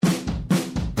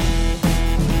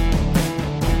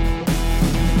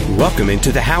Welcome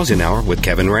into the Housing Hour with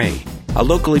Kevin Ray, a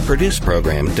locally produced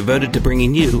program devoted to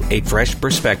bringing you a fresh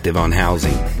perspective on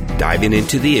housing, diving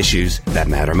into the issues that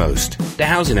matter most. The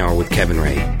Housing Hour with Kevin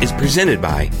Ray is presented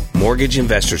by Mortgage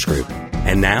Investors Group.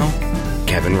 And now,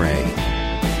 Kevin Ray.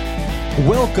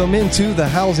 Welcome into the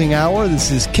Housing Hour. This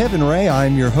is Kevin Ray.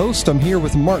 I'm your host. I'm here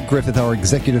with Mark Griffith, our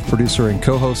executive producer and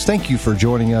co-host. Thank you for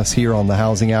joining us here on the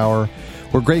Housing Hour.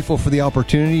 We're grateful for the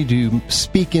opportunity to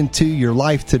speak into your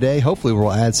life today. Hopefully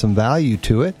we'll add some value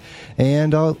to it.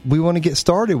 And we want to get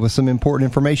started with some important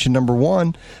information. Number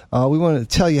one, we want to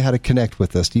tell you how to connect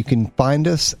with us. You can find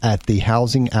us at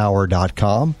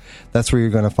thehousinghour.com. That's where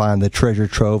you're going to find the treasure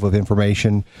trove of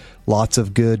information. Lots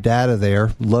of good data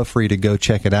there. Love for you to go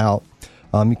check it out.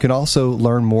 You can also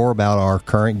learn more about our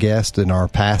current guests and our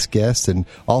past guests, and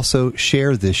also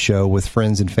share this show with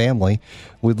friends and family.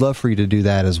 We'd love for you to do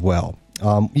that as well.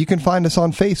 You can find us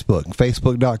on Facebook,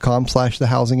 facebook.com/The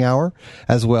Housing Hour,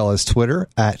 as well as Twitter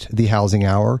at The Housing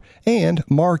Hour. And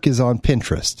Mark is on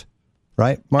Pinterest,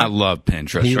 right, Mark? I love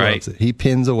Pinterest, he right? Loves it. He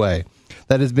pins away.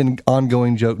 That has been an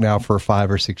ongoing joke now for 5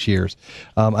 or 6 years.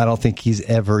 I don't think he's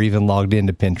ever even logged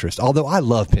into Pinterest, although I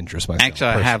love Pinterest myself. Actually,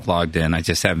 I have logged in. I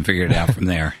just haven't figured it out from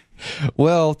there.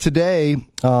 Well, today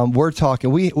we're talking.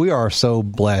 We are so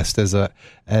blessed as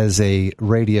a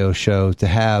radio show to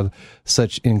have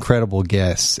such incredible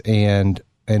guests and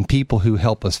people who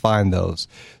help us find those.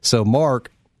 So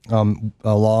Mark,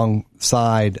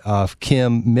 alongside of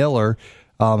Kim Miller,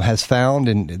 has found,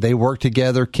 and they work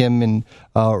together. Kim and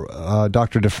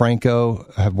Dr.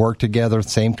 DeFranco have worked together,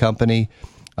 same company.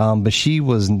 But she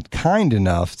was kind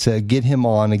enough to get him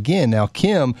on again. Now,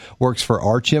 Kim works for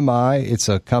ArchMI. It's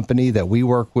a company that we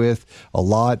work with a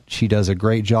lot. She does a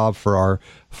great job for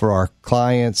our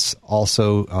clients.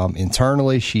 Also,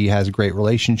 internally, she has great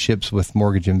relationships with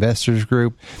Mortgage Investors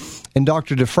Group. And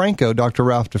Dr.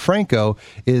 Ralph DeFranco,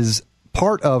 is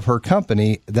part of her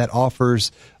company that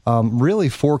offers really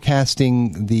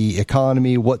forecasting the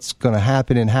economy, what's going to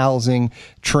happen in housing,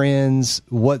 trends,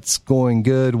 what's going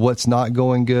good, what's not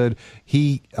going good.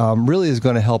 He really is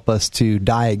going to help us to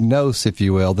diagnose, if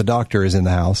you will, the doctor is in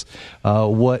the house,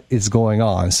 what is going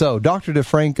on. So Dr.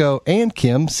 DeFranco and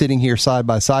Kim sitting here side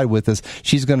by side with us.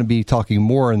 She's going to be talking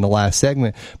more in the last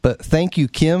segment. But thank you,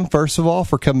 Kim, first of all,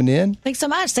 for coming in. Thanks so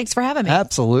much. Thanks for having me.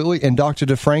 Absolutely. And Dr.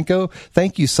 DeFranco,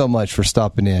 thank you so much for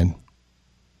stopping in.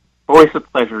 Always a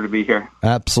pleasure to be here.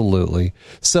 Absolutely.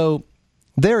 So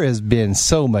there has been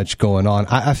so much going on.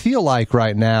 I feel like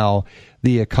right now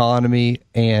the economy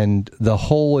and the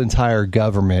whole entire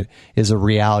government is a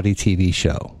reality TV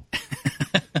show.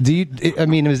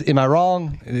 Am I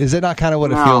wrong? Is it not kind of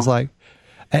what it feels like?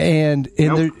 And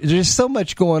Nope. There's so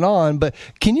much going on, but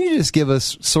can you just give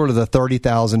us sort of the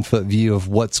 30,000-foot view of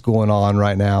what's going on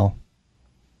right now?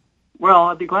 Well,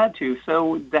 I'd be glad to.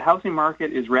 So the housing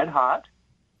market is red hot.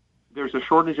 There's a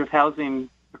shortage of housing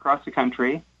across the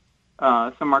country.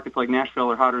 Some markets like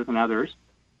Nashville are hotter than others.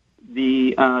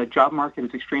 The job market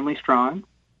is extremely strong.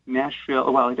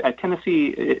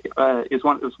 Tennessee has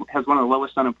one of the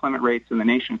lowest unemployment rates in the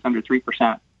nation. It's under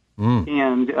 3%.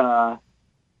 And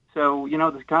so,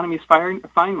 the economy is firing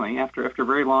finally after a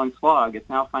very long slog. It's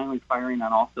now finally firing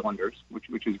on all cylinders,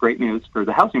 which is great news for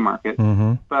the housing market.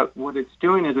 Mm-hmm. But what it's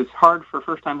doing is it's hard for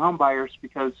first-time home buyers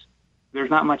because there's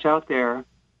not much out there.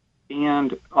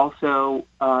 And also,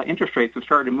 interest rates have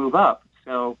started to move up.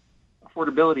 So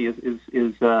affordability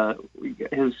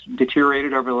has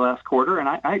deteriorated over the last quarter, and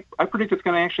I predict it's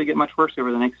going to actually get much worse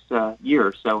over the next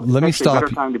year. So it's a better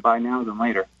time to buy now than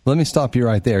later. Let me stop you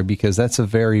right there, because that's a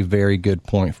very, very good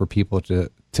point for people to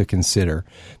consider.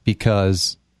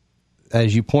 Because,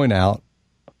 as you point out,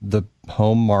 the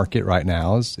home market right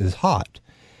now is hot.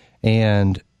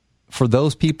 And for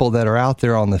those people that are out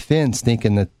there on the fence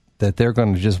thinking that they're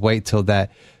going to just wait till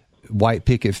that white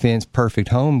picket fence perfect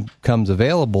home comes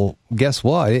available, guess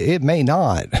what? It may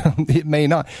not. It may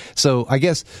not. So I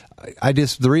guess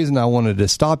the reason I wanted to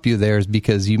stop you there is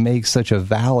because you make such a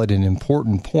valid and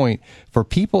important point for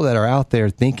people that are out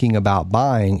there thinking about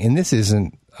buying. And this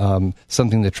isn't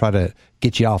something to try to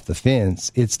get you off the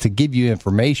fence. It's to give you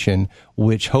information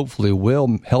which hopefully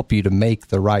will help you to make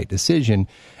the right decision.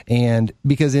 And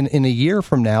because in a year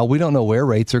from now, we don't know where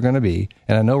rates are going to be.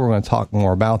 And I know we're going to talk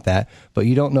more about that, but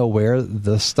you don't know where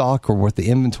the stock or what the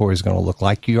inventory is going to look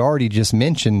like. You already just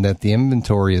mentioned that the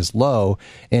inventory is low,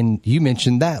 and you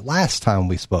mentioned that last time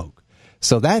we spoke.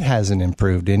 So that hasn't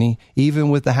improved any,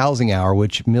 even with the Housing Hour,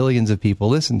 which millions of people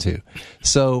listen to.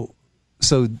 So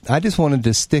I just wanted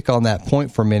to stick on that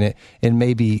point for a minute and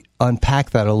maybe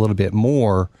unpack that a little bit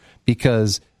more,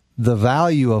 because the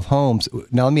value of homes.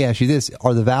 Now, let me ask you this: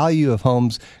 are the value of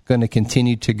homes going to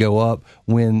continue to go up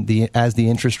as the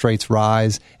interest rates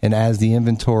rise and as the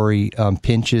inventory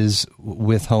pinches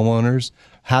with homeowners?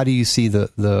 How do you see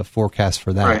the forecast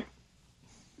for that? Right.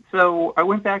 So I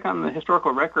went back on the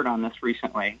historical record on this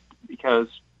recently because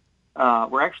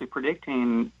we're actually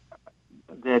predicting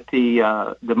that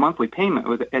the monthly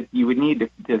payment you would need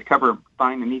to cover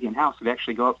buying the median house would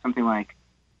actually go up something like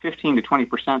 15 to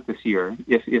 20% this year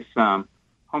if home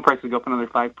prices go up another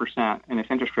 5% and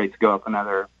if interest rates go up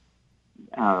another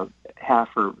half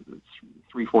or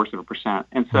 3/4%.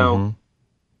 And so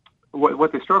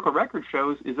what the historical record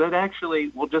shows is that actually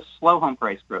will just slow home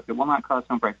price growth. It will not cause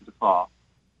home prices to fall.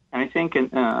 And I think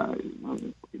given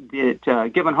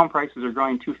home prices are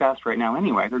growing too fast right now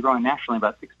anyway, they're growing nationally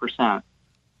about 6%,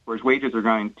 whereas wages are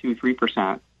growing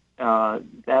 2-3%.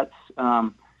 That's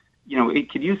it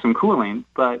could use some cooling,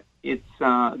 but it's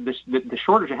the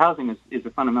shortage of housing is a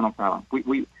fundamental problem.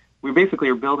 We basically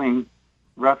are building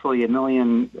roughly 1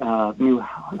 million new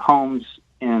homes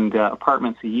and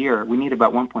apartments a year. We need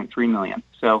about 1.3 million.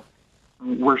 So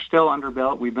we're still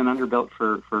underbuilt. We've been underbuilt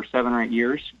for 7 or 8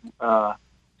 years.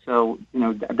 So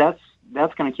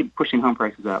that's going to keep pushing home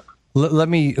prices up. Let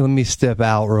me step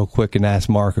out real quick and ask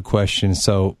Mark a question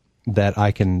so that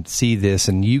I can see this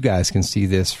and you guys can see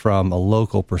this from a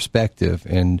local perspective.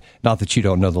 And not that you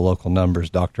don't know the local numbers,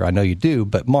 Doctor, I know you do.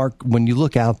 But Mark, when you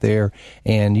look out there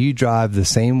and you drive the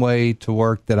same way to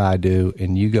work that I do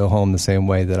and you go home the same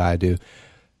way that I do,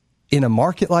 in a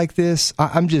market like this,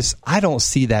 I don't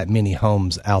see that many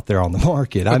homes out there on the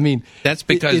market. I mean, that's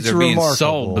because they're being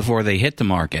sold before they hit the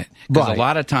market. Because Right. a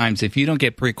lot of times, if you don't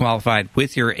get pre-qualified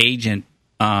with your agent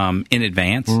in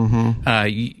advance,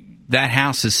 that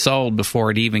house is sold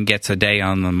before it even gets a day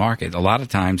on the market. A lot of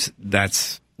times,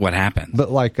 that's what happens. But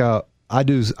like I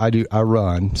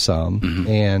run some,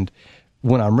 and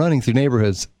when I'm running through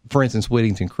neighborhoods, for instance,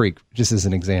 Whittington Creek, just as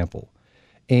an example.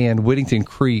 And Whittington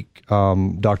Creek,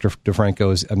 Dr.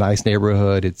 DeFranco, is a nice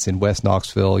neighborhood. It's in West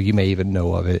Knoxville. You may even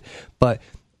know of it. But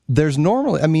there's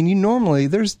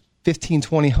there's 15,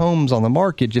 20 homes on the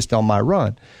market just on my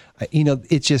run.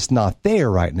 It's just not there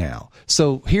right now.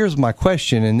 So here's my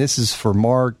question, and this is for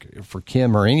Mark, for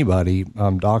Kim, or anybody,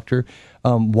 Doctor.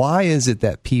 Why is it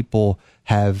that people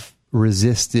have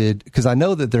resisted? Because I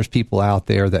know that there's people out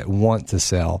there that want to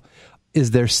sell.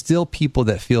 Is there still people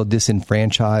that feel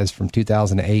disenfranchised from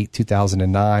 2008,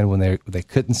 2009 when they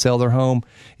couldn't sell their home?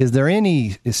 Is there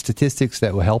any statistics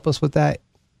that will help us with that?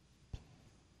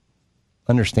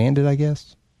 Understand it, I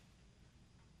guess.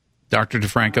 Dr.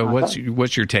 DeFranco,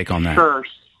 what's your take on that? Sure.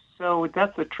 So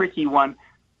that's a tricky one.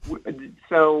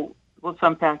 So let's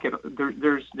unpack it.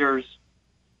 There's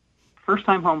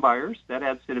first-time home buyers, that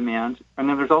adds to demand, and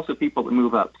then there's also people that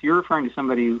move up. So you're referring to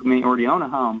somebody who may already own a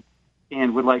home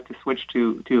and would like to switch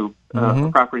to a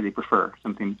property they prefer,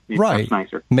 something right.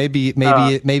 nicer. Maybe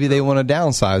they want to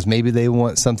downsize. Maybe they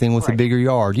want something with a bigger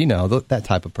yard. That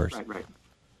type of person.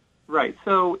 Right.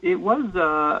 So it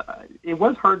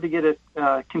was hard to get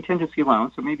a contingency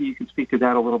loan. So maybe you can speak to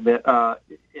that a little bit.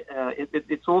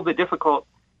 It's a little bit difficult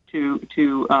to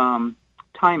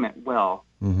time it well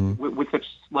with such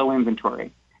slow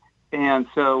inventory. And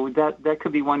so that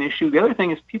could be one issue. The other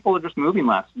thing is people are just moving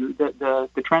less. The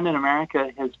trend in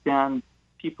America has been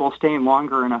people staying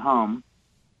longer in a home.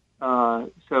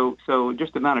 So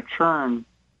just the amount of churn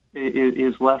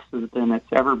is less than it's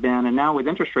ever been. And now with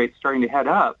interest rates starting to head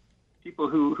up, people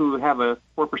who have a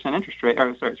 4% interest rate,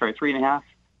 3.5%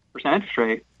 interest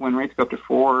rate, when rates go up to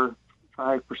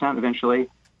 4-5% eventually,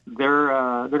 they're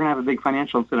going to have a big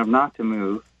financial incentive not to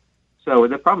move. So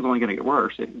the problem's only going to get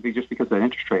worse just because of that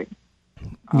interest rate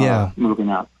moving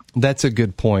up. That's a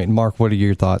good point. Mark, what are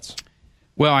your thoughts?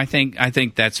 Well, I think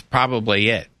that's probably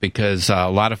it, because a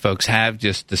lot of folks have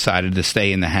just decided to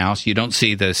stay in the house. You don't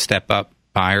see the step-up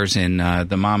buyers, and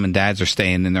the mom and dads are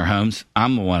staying in their homes.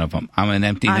 I'm one of them. I'm an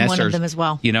empty nester. I'm one of them as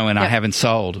well. And I haven't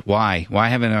sold. Why? Why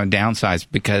haven't I downsized?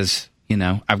 Because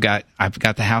I've got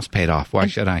the house paid off. Why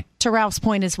should I? To Ralph's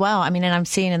point as well. I mean, and I'm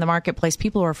seeing in the marketplace,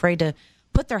 people are afraid to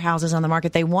put their houses on the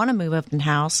market. They want to move up in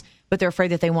house, but they're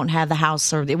afraid that they won't have the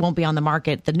house, or it won't be on the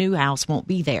market. The new house won't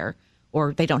be there,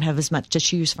 or they don't have as much to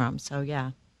choose from. So,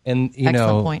 yeah. And,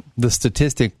 excellent point. The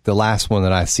statistic, the last one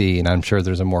that I see, and I'm sure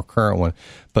there's a more current one,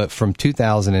 but from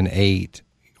 2008,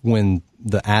 when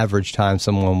the average time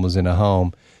someone was in a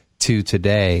home, to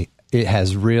today, it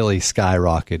has really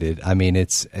skyrocketed. I mean,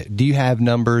 do you have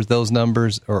those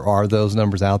numbers, or are those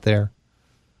numbers out there?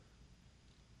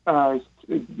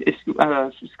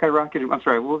 skyrocketed. I'm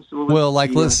sorry. What was well,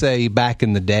 like let's say back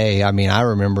in the day. I mean, I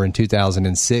remember in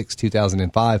 2006,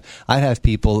 2005, I'd have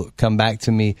people come back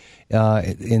to me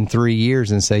in 3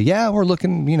 years and say, "Yeah, we're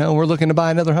looking to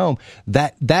buy another home."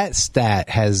 That stat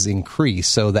has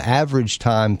increased. So the average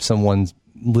time someone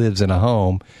lives in a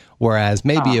home, whereas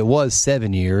maybe it was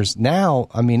 7 years. Now,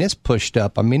 I mean, it's pushed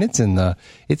up. I mean, it's in the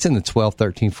 12,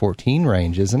 13, 14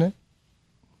 range, isn't it?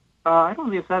 I don't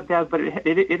think it's that bad, but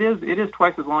it is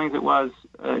twice as long as it was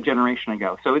a generation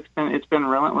ago. So it's been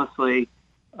relentlessly.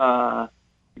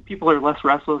 People are less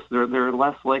restless. They're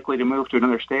less likely to move to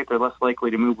another state. They're less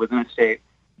likely to move within a state.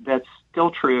 That's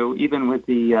still true, even with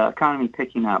the economy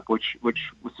picking up, which was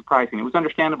surprising. It was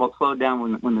understandable. It slowed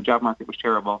down when the job market was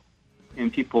terrible,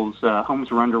 and people's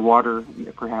homes were underwater,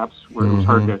 perhaps, where it was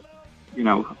hard to,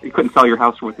 you couldn't sell your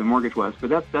house for what the mortgage was.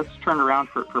 But that's turned around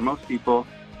for most people,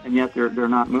 and yet they're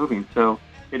not moving. So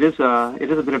it is a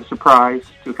bit of a surprise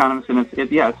to economists, and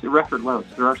it's record lows.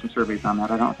 There are some surveys on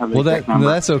that. I don't have the exact number.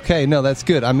 Well, that's okay. No, that's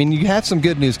good. I mean, you have some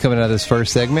good news coming out of this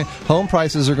first segment. Home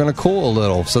prices are going to cool a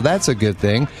little, so that's a good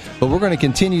thing. But we're going to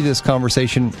continue this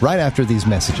conversation right after these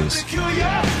messages.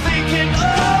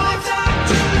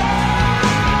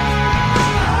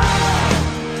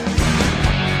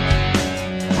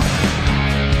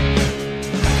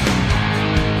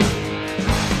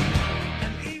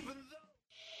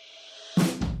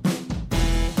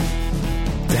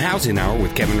 Housing Hour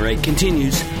with Kevin Ray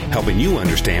continues, helping you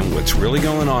understand what's really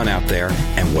going on out there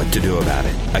and what to do about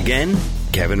it. Again,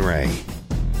 Kevin Ray.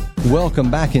 Welcome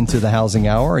back into the Housing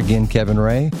Hour. Again, Kevin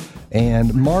Ray.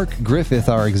 And Mark Griffith,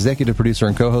 our executive producer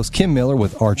and co-host, Kim Miller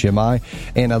with ArchMI.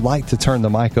 And I'd like to turn the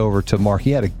mic over to Mark.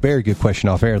 He had a very good question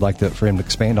off air. I'd like for him to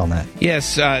expand on that.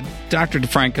 Yes, Dr.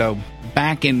 DeFranco,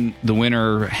 back in the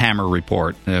winter Hammer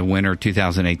report, the winter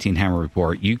 2018 Hammer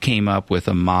report, you came up with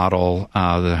a model,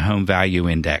 the home value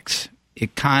index.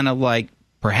 It kind of like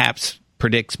perhaps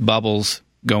predicts bubbles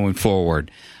going forward.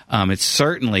 It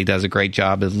certainly does a great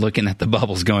job of looking at the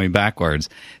bubbles going backwards.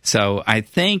 So I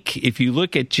think if you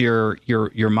look at your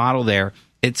model there,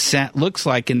 it looks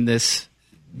like in this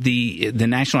the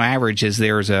national average is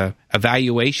there's a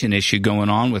valuation issue going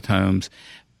on with homes,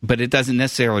 but it doesn't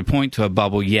necessarily point to a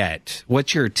bubble yet.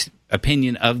 What's your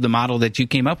opinion of the model that you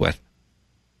came up with?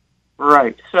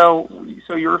 Right. So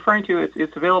you're referring to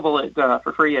it's available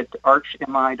for free at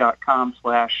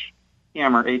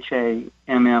archmi.com/hammer,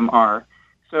 HAMMR.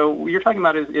 So what you're talking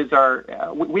about is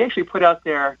our we actually put out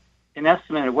there an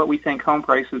estimate of what we think home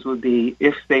prices would be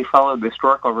if they followed the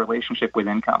historical relationship with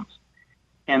incomes.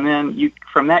 And then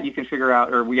from that you can figure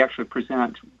out, or we actually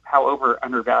present how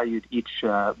undervalued each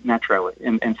metro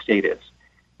and state is.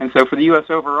 And so for the U.S.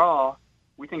 overall,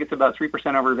 we think it's about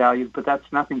 3% overvalued, but that's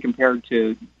nothing compared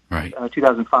to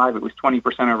 2005. It was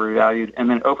 20% overvalued, and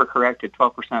then overcorrected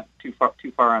 12% too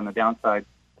far on the downside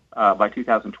by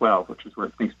 2012, which is where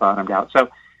things bottomed out. So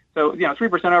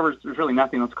 3% over is really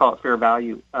nothing. Let's call it fair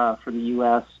value for the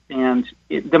U.S. And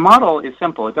the model is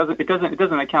simple. It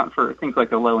doesn't account for things like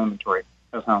the low inventory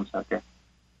of homes out there.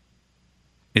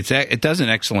 It does an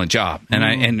excellent job,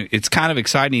 and it's kind of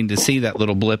exciting to see that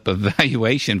little blip of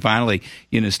valuation finally,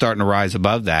 starting to rise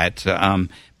above that.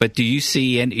 But do you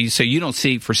see any? So you don't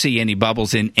foresee any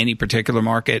bubbles in any particular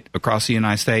market across the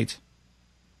United States?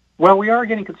 Well, we are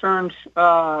getting concerned.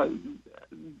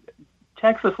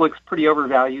 Texas looks pretty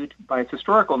overvalued by its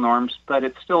historical norms, but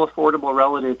it's still affordable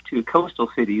relative to coastal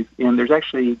cities, and there's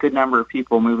actually a good number of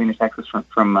people moving to Texas from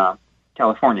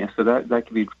California, so that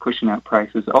could be pushing up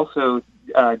prices. Also,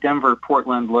 Denver,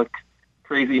 Portland look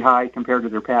crazy high compared to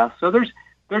their past. So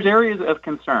there's areas of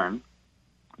concern.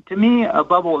 To me, a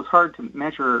bubble is hard to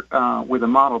measure with a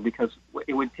model because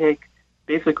it would take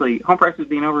basically home prices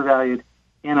being overvalued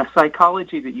and a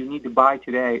psychology that you need to buy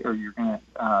today or you're going to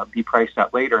be priced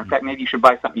out later. In fact, maybe you should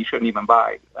buy something you shouldn't even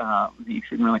buy. You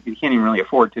can't even really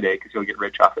afford today because you'll get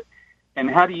rich off it. And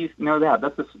how do you know that?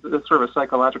 That's sort of a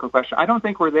psychological question. I don't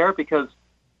think we're there because,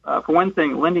 for one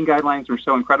thing, lending guidelines are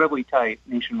so incredibly tight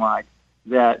nationwide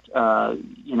that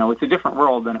it's a different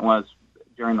world than it was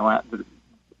during the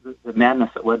madness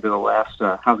that led to the last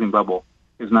housing bubble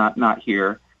is not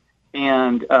here.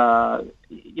 And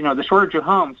the shortage of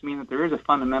homes mean that there is a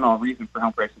fundamental reason for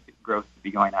home price growth to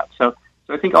be going up. So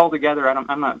I think altogether,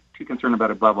 I'm not too concerned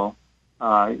about a bubble.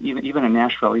 Even in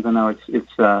Nashville, even though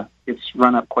it's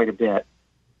run up quite a bit,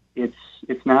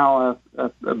 it's now a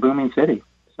booming city.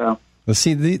 So. Well,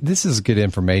 see, this is good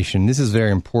information. This is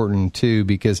very important, too,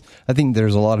 because I think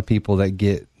there's a lot of people that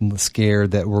get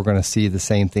scared that we're going to see the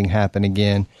same thing happen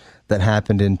again that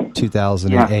happened in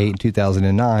 2008 and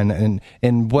 2009.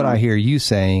 And what I hear you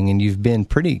saying, and you've been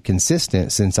pretty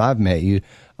consistent since I've met you,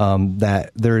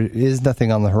 that there is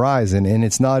nothing on the horizon. And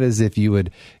it's not as if you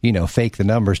would, fake the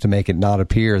numbers to make it not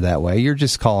appear that way. You're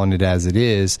just calling it as it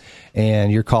is,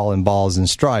 and you're calling balls and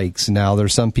strikes. Now,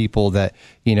 there's some people that,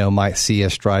 might see a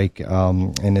strike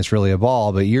and it's really a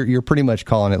ball, but you're pretty much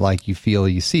calling it like you feel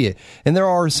you see it. And there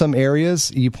are some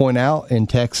areas you point out in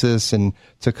Texas, and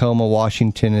Tacoma,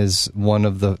 Washington is one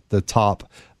of the top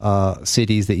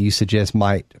cities that you suggest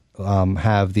might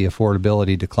have the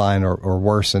affordability decline or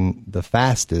worsen the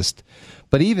fastest.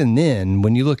 But even then,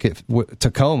 when you look at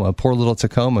Tacoma, poor little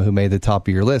Tacoma, who made the top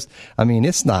of your list, I mean,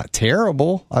 it's not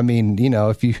terrible. I mean,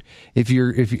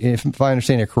 if I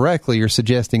understand it correctly, you're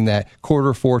suggesting that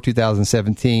Q4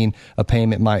 2017, a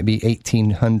payment might be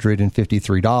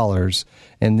 $1,853,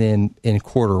 and then in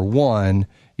Q1,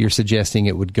 you're suggesting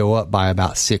it would go up by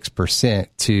about 6%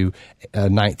 to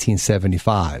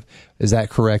 $1,975. Is that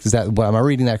correct? Am I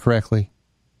reading that correctly?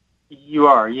 You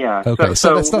are, yeah. Okay,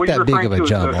 so that's not that big of a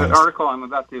jump. The article I'm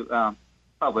about to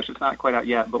publish, it's not quite out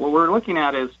yet, but what we're looking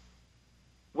at is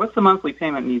what's the monthly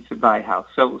payment needs to buy a house.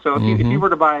 So if you were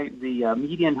to buy the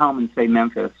median home in, say,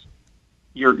 Memphis,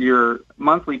 your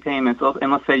monthly payments,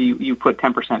 and let's say you put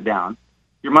 10% down,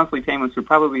 your monthly payments would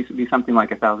probably be something like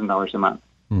 $1,000 a month.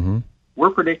 Mm-hmm.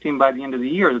 We're predicting by the end of the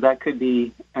year that could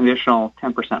be an additional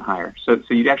 10% higher. So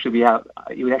you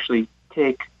would actually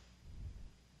take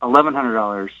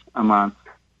 $1,100 a month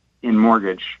in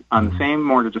mortgage on the same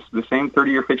mortgage, the same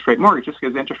 30-year fixed rate mortgage, just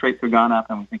because interest rates have gone up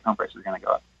and we think home prices are going to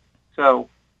go up. So,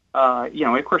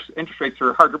 of course, interest rates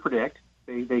are hard to predict.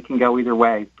 They can go either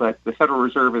way, but the Federal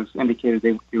Reserve has indicated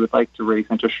they would like to raise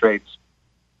interest rates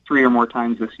 3 or more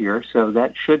times this year. So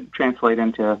that should translate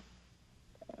into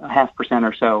 0.5%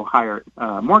 or so higher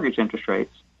mortgage interest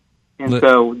rates. And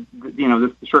so,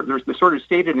 the sort of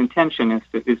stated intention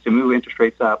is to move interest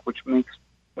rates up, which makes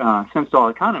sense to all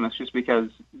economists, just because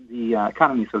the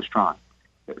economy is so strong.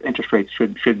 Interest rates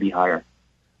should be higher.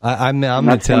 I'm going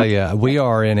to tell you, we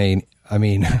are in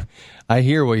I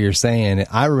hear what you're saying.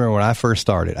 I remember when I first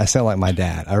started, I sound like my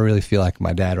dad. I really feel like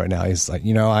my dad right now. He's like,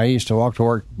 I used to walk to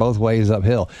work both ways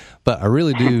uphill. But I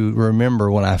really do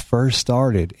remember when I first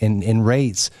started, and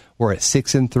rates were at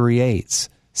 6 3/8,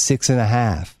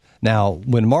 6.5. Now,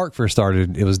 when Mark first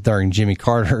started, it was during Jimmy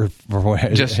Carter.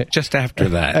 Just after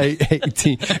that.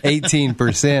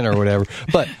 18% or whatever.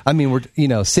 But,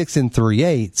 we're 6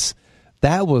 3/8.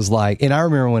 That was like, and I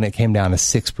remember when it came down to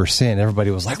 6%,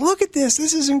 everybody was like, look at this.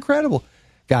 This is incredible.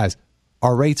 Guys,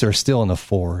 our rates are still in the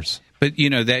 4s. But,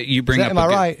 that you bring up. Am I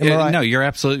right? No, you're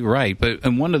absolutely right. But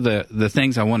and one of the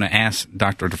things I want to ask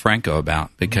Dr. DeFranco about,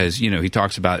 because, he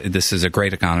talks about this is a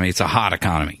great economy. It's a hot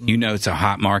economy. It's a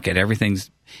hot market.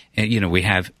 Everything's, we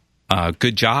have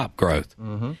good job growth,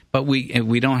 but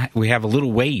we don't. We have a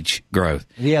little wage growth.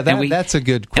 Yeah, that's a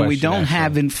good question. And we don't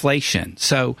have inflation.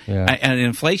 So, and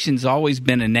inflation's always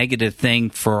been a negative thing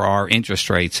for our interest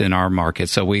rates in our market.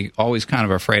 So we always kind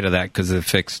of afraid of that because the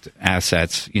fixed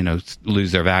assets,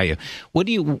 lose their value.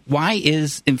 Why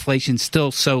is inflation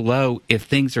still so low if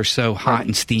things are so hot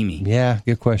and steamy? Yeah,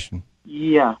 good question.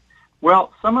 Yeah,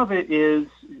 well, some of it is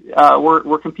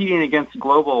we're competing against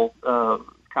global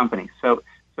companies.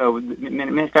 So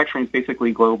manufacturing is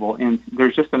basically global, and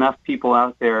there's just enough people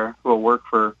out there who will work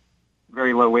for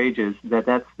very low wages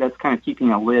that's kind of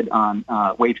keeping a lid on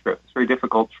wage growth. It's very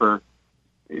difficult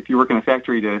if you work in a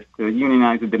factory to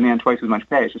unionize and demand twice as much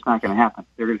pay. It's just not going to happen.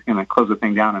 They're just going to close the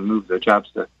thing down and move the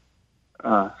jobs to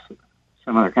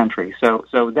some other country.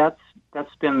 So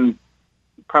that's been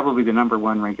probably the number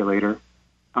one regulator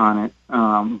on it.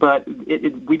 But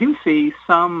we do see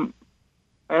some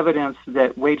evidence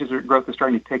that growth is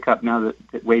starting to pick up now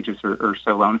that wages are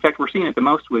so low. In fact, we're seeing it the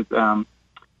most with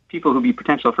people who be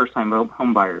potential first-time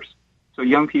home buyers. So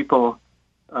young people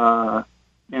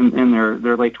in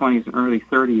their late 20s and early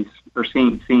 30s are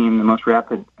seeing the most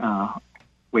rapid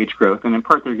wage growth, and in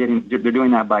part they're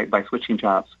doing that by switching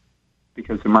jobs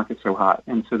because the market's so hot,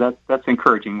 and so that's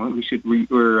encouraging.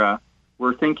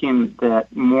 We're thinking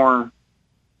that more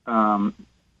young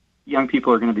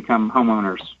people are going to become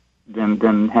homeowners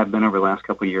than have been over the last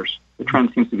couple of years. The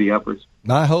trend seems to be upwards.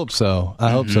 I hope so.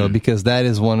 Because that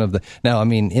is one of the... Now,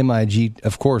 MIG,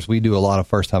 of course, we do a lot of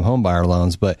first-time home buyer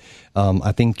loans, but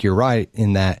I think you're right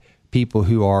in that people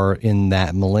who are in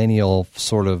that millennial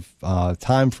sort of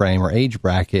time frame or age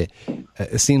bracket,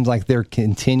 it seems like they're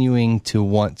continuing to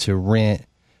want to rent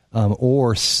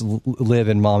or live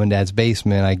in mom and dad's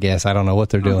basement, I guess. I don't know what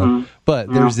they're doing. But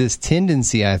there's this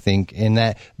tendency, I think, and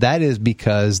that is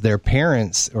because their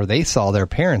parents, or they saw their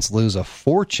parents lose a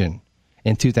fortune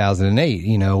in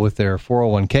 2008, with their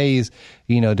 401ks,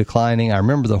 declining. I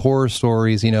remember the horror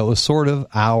stories. It was sort of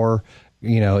our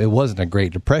it wasn't a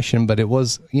Great Depression, but it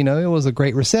was a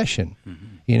Great Recession.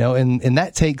 And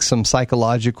that takes some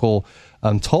psychological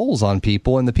tolls on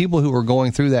people. And the people who were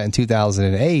going through that in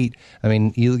 2008, I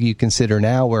mean, you consider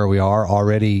now where we are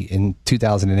already in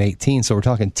 2018. So we're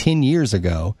talking 10 years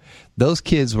ago. Those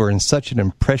kids were in such an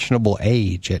impressionable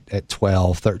age at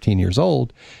 12, 13 years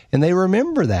old. And they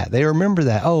remember that.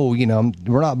 Oh,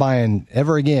 we're not buying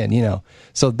ever again,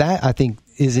 So that, I think,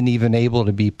 isn't even able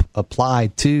to be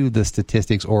applied to the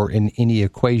statistics or in any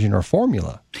equation or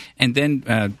formula. And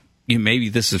then, maybe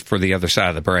this is for the other side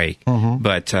of the break,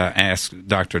 but ask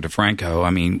Dr. DeFranco. I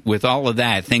mean, with all of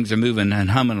that, things are moving and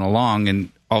humming along,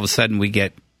 and all of a sudden we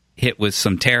get hit with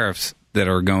some tariffs that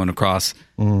are going across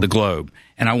the globe.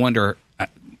 And I wonder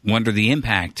the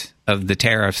impact of the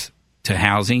tariffs to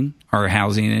housing or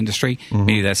housing industry.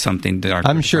 Maybe that's something Dr.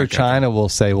 I'm sure China will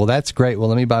say, well, that's great. Well,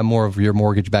 let me buy more of your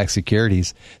mortgage-backed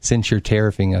securities since you're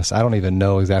tariffing us. I don't even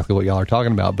know exactly what y'all are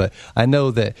talking about, but I know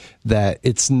that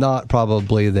it's not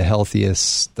probably the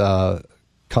healthiest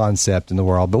concept in the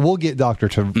world. But we'll get Dr.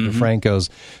 DeFranco's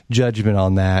judgment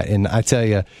on that. And I tell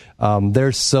you,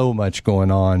 there's so much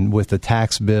going on with the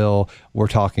tax bill. We're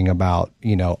talking about,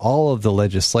 all of the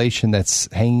legislation that's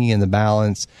hanging in the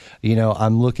balance.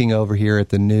 I'm looking over here at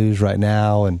the news right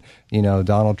now, and,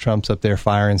 Donald Trump's up there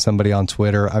firing somebody on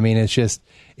Twitter. I mean,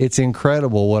 it's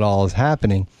incredible what all is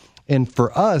happening. And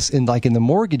for us, in the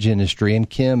mortgage industry, and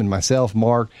Kim and myself,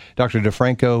 Mark, Dr.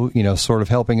 DeFranco, sort of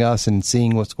helping us and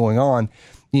seeing what's going on,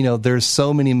 there's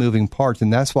so many moving parts.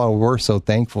 And that's why we're so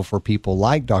thankful for people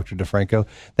like Dr. DeFranco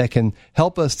that can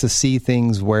help us to see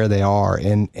things where they are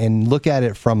and look at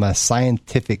it from a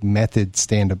scientific method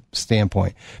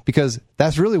standpoint, because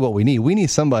that's really what we need. We need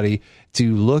somebody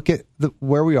to look at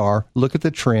where we are, look at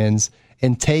the trends,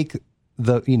 and take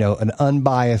an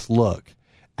unbiased look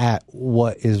at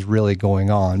what is really going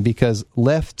on, because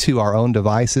left to our own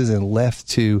devices and left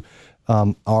to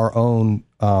our own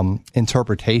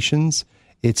interpretations,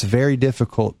 it's very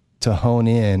difficult to hone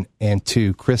in and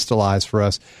to crystallize for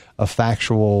us a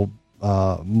factual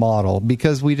model,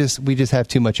 because we just have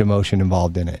too much emotion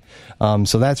involved in it.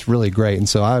 So that's really great. And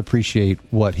so I appreciate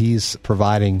what he's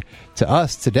providing to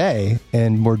us today.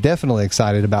 And we're definitely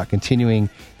excited about continuing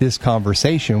this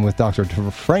conversation with Dr.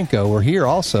 DeFranco. We're here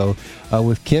also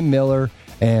with Kim Miller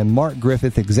and Mark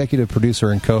Griffith, executive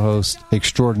producer and co-host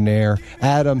extraordinaire.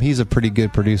 Adam, he's a pretty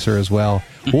good producer as well.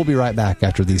 We'll be right back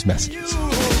after these messages.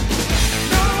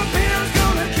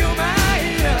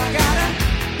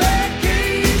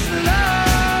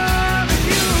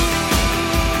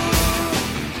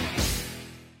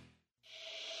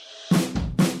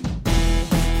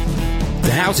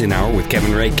 Housing Hour with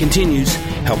Kevin Ray continues,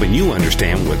 helping you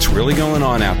understand what's really going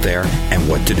on out there and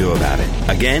what to do about it.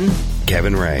 Again,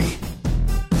 Kevin Ray.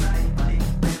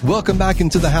 Welcome back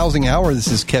into the Housing Hour. This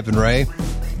is Kevin Ray,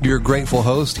 your grateful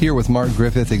host, here with Mark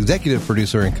Griffith, executive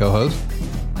producer and co-host.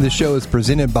 This show is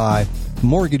presented by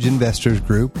Mortgage Investors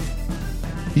Group.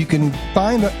 You can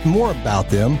find more about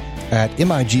them at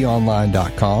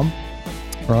migonline.com.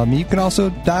 You can also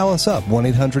dial us up,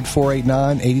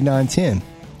 1-800-489-8910.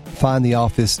 Find the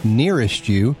office nearest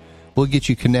you. We'll get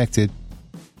you connected.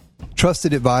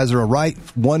 Trusted advisor, right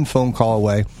one phone call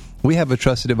away. We have a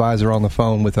trusted advisor on the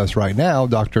phone with us right now,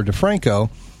 Dr. DeFranco.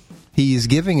 He's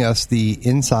giving us the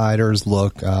insider's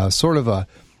look, sort of a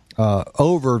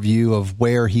overview of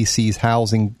where he sees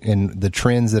housing and the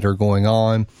trends that are going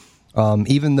on.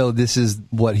 Even though this is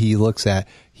what he looks at,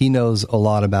 he knows a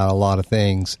lot about a lot of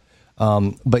things.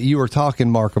 But you were talking,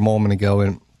 Mark, a moment ago,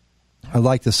 and I'd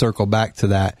like to circle back to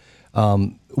that.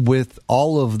 With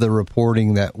all of the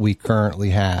reporting that we currently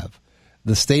have,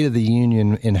 the State of the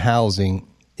Union in housing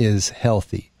is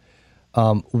healthy.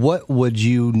 What would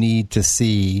you need to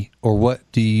see, or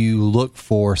what do you look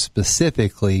for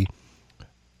specifically?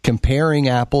 Comparing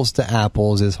apples to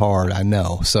apples is hard, I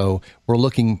know. So we're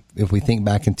looking, if we think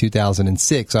back in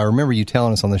 2006, I remember you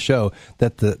telling us on the show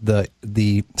that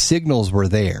the signals were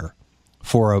there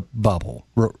for a bubble,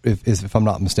 if I'm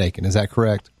not mistaken. Is that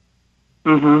correct?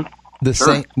 Mm-hmm.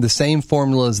 The same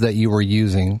formulas that you were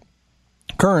using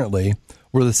currently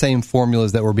were the same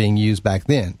formulas that were being used back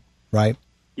then, right?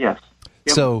 Yes.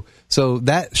 Yep. So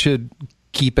that should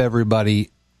keep everybody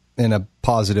in a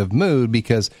positive mood,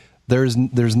 because there's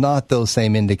not those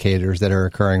same indicators that are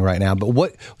occurring right now.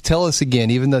 But tell us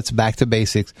again, even though it's back to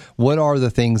basics, what are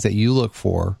the things that you look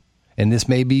for? And this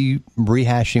may be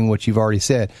rehashing what you've already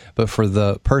said, but for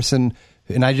the person,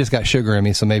 and I just got sugar in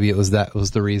me, so maybe that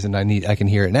was the reason I can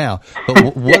hear it now.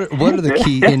 But what are the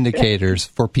key indicators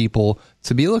for people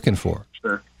to be looking for?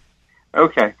 Sure.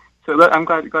 Okay. So I'm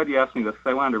glad you asked me this,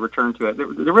 because I wanted to return to it.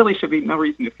 There really should be no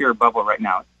reason to fear a bubble right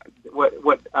now.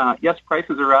 Yes,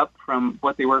 prices are up from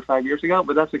what they were 5 years ago,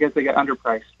 but that's because they got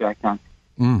underpriced back then.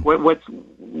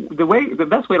 The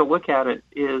best way to look at it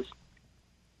is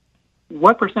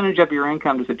what percentage of your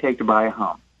income does it take to buy a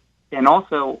home, and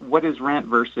also what is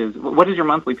your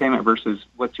monthly payment versus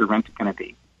what's your rent going to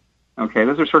be. Okay,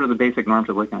 those are sort of the basic norms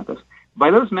of looking at this.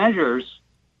 By those measures,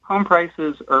 home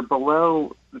prices are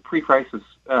below the pre-crisis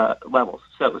levels.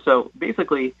 So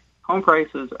basically, home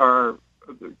prices are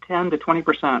 10 to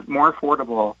 20% more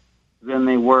affordable than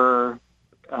they were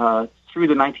through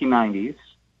the 1990s,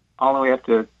 all the way up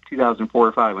to 2004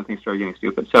 or 5 when things started getting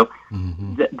stupid. So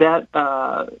that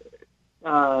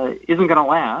isn't going to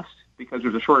last because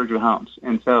there's a shortage of homes.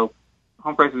 And so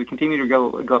home prices continue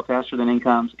to go up faster than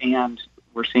incomes, and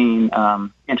we're seeing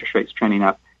interest rates trending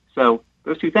up. So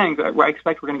those two things, I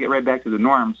expect we're going to get right back to the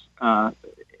norms.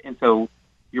 And so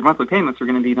your monthly payments are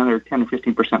going to be another 10 to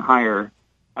 15% higher.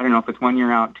 I don't know if it's 1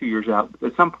 year out, 2 years out, but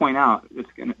at some point out,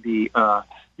 it's going to be,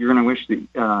 you're going to wish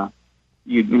that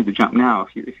you'd need to jump now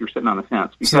if you're sitting on the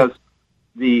fence, because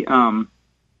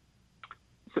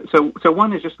so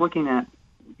one is just looking at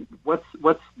what's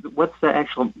the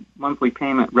actual monthly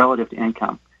payment relative to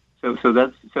income. So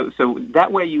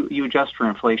that way you adjust for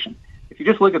inflation. If you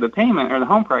just look at the payment or the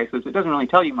home prices, it doesn't really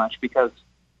tell you much, because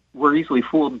we're easily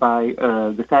fooled by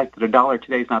the fact that $1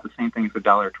 today is not the same thing as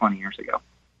 $1 20 years ago.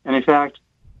 And in fact,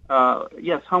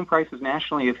 yes, home prices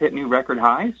nationally have hit new record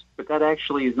highs, but that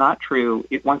actually is not true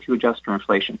once you adjust for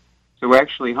inflation. So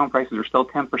actually, home prices are still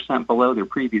 10% below their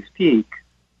previous peak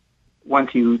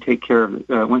once you take care of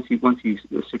once you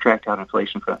subtract out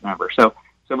inflation for that number. So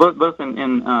both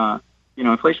in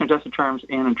inflation-adjusted terms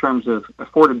and in terms of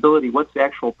affordability, what's the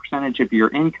actual percentage of your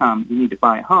income you need to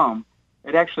buy a home?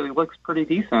 It actually looks pretty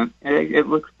decent. It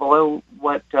looks below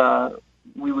what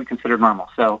we would consider normal.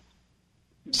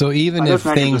 So even if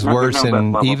things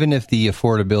worsen, even if the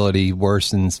affordability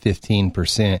worsens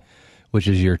 15%, which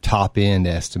is your top end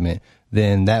estimate,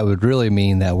 then that would really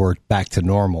mean that we're back to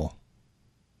normal.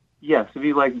 Yes, if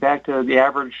you back to the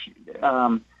average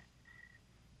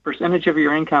percentage of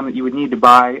your income that you would need to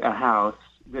buy a house,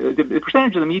 the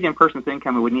percentage of the median person's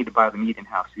income that would need to buy the median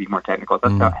house, to be more technical.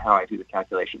 That's how I do the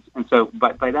calculations. And so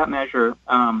by that measure,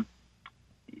 we're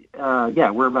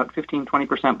about 15,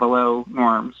 20% below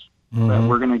norms. But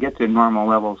we're going to get to normal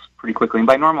levels pretty quickly. And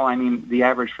by normal, I mean the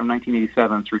average from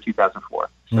 1987 through 2004.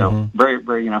 So very,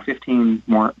 very, 15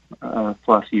 more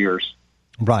plus years.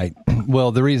 Right.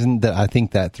 Well, the reason that I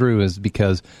think that through is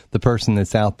because the person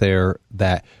that's out there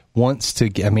that wants to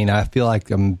get, I feel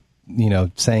like I'm,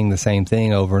 saying the same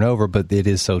thing over and over, but it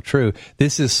is so true.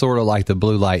 This is sort of like the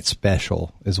blue light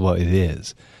special is what it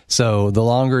is. So the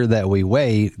longer that we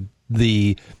wait,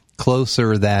 the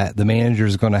closer that the manager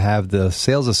is going to have the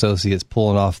sales associates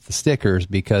pulling off the stickers,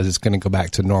 because it's going to go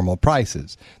back to normal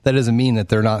prices. That doesn't mean that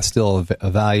they're not still a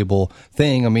valuable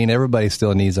thing. Everybody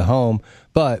still needs a home,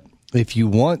 but if you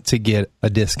want to get a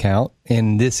discount,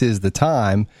 and this is the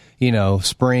time,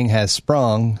 spring has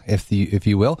sprung, if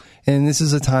you will, and this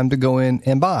is a time to go in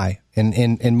and buy.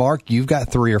 And Mark, you've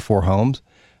got 3 or 4 homes.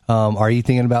 Are you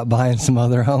thinking about buying some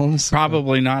other homes?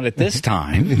 Probably not at this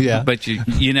time, yeah. But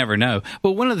you never know.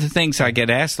 Well, one of the things I get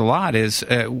asked a lot is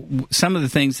some of the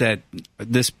things that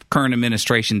this current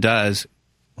administration does,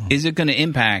 is it going to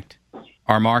impact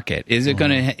our market? Is it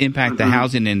going to impact the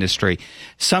housing industry?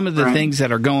 Some of the things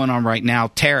that are going on right now,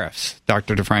 tariffs,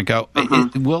 Dr.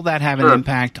 DeFranco, will that have an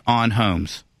impact on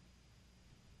homes?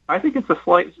 I think it's a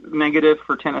slight negative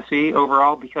for Tennessee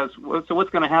overall, because what's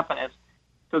going to happen is,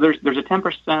 so there's a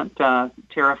 10%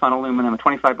 tariff on aluminum, a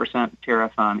 25%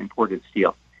 tariff on imported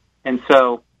steel. And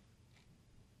so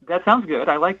that sounds good.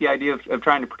 I like the idea of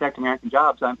trying to protect American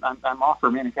jobs. I'm all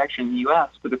for manufacturing in the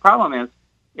U.S., but the problem is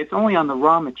it's only on the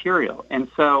raw material. And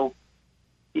so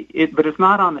but it's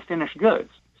not on the finished goods.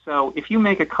 So if you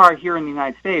make a car here in the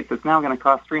United States, it's now going to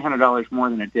cost $300 more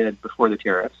than it did before the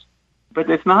tariffs. But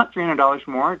it's not $300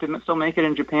 more. Didn't it still make it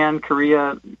in Japan,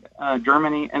 Korea,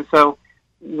 Germany? And so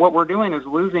what we're doing is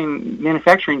losing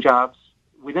manufacturing jobs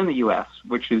within the U.S.,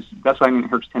 that's why it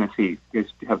hurts Tennessee,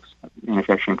 because you have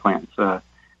manufacturing plants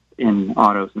in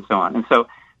autos and so on. And so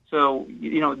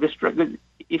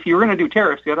if you're going to do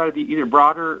tariffs, it ought to be either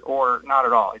broader or not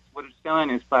at all. What it's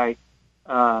done is by,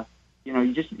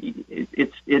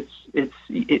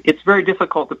 it's very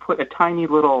difficult to put a tiny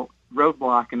little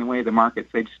roadblock in the way of the markets.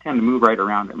 They just tend to move right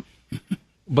around them.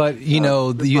 But you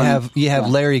have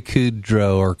Larry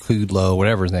Kudlow,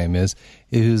 whatever his name is,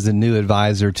 who's the new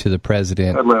advisor to the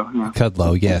president.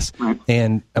 Kudlow, yes, right.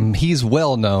 And he's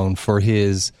well known for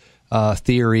his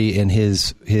theory and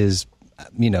his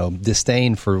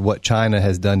disdain for what China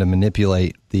has done to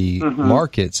manipulate the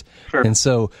markets. Sure. And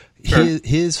so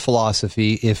his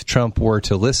philosophy, if Trump were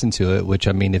to listen to it, which,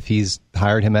 I mean, if he's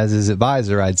hired him as his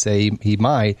advisor, I'd say he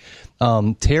might,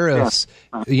 tariffs,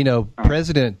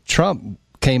 President Trump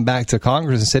came back to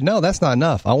Congress and said, no, that's not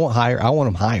enough. I want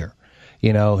them higher.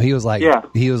 He was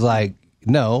like,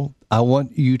 no, I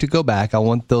want you to go back. I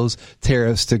want those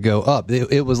tariffs to go up.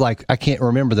 It was like, I can't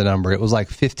remember the number. It was like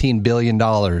 $15 billion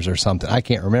or something. I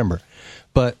can't remember.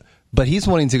 But he's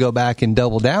wanting to go back and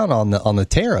double down on the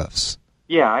tariffs.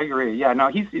 Yeah, I agree. Yeah, no,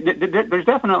 there's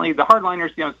definitely the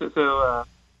hardliners,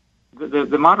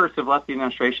 the moderates have left the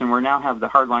administration. We now have the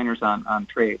hardliners on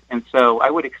trade. And so I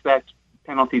would expect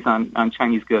penalties on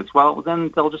Chinese goods. Well,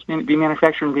 then they'll just be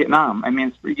manufactured in Vietnam. I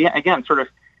mean, again, sort of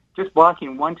just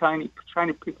blocking trying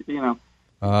to put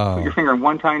your finger in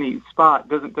one tiny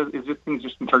spot is just things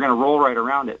just are going to roll right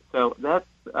around it. So that's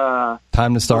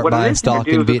time to start buying stock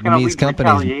in Vietnamese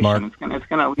companies, Mark. It's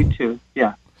going to lead to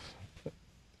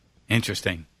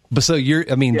Interesting. But so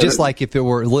just like if it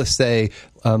were, let's say,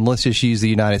 let's just use the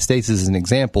United States as an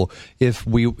example. If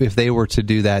they were to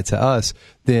do that to us,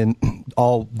 then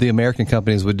all the American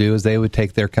companies would do is they would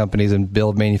take their companies and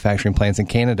build manufacturing plants in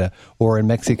Canada or in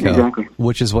Mexico,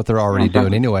 which is what they're already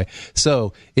doing anyway.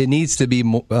 So it needs to be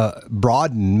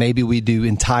broadened. Maybe we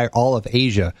do all of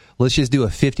Asia. Let's just do a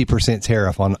 50%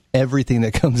 tariff on everything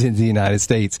that comes into the United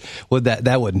States.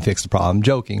 That wouldn't fix the problem. I'm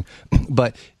joking,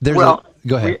 but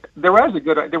go ahead. There was a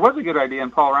good idea in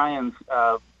Paul Ryan's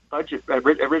budget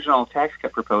original tax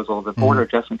cut proposal. The border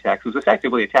adjustment tax was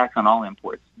effectively a tax on all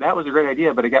imports. That was a great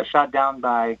idea, but it got shot down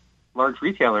by large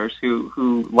retailers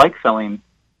who like selling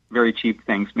very cheap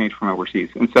things made from overseas.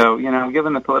 And so,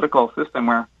 given the political system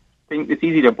where it's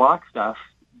easy to block stuff,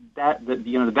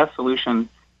 the best solution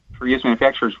for U.S.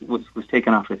 manufacturers was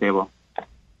taken off the table.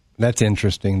 That's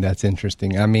interesting.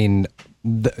 I mean,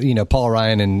 Paul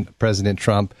Ryan and President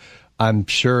Trump, I'm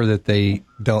sure that they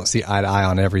don't see eye to eye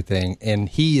on everything, and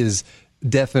he is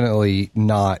definitely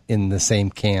not in the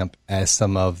same camp as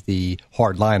some of the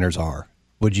hardliners are.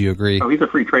 Would you agree? Oh, he's a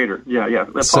free trader. Yeah.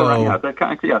 Paul Ryan,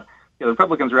 the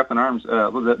Republicans are up in arms.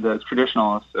 The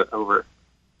traditionalists over.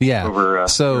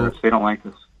 So they don't like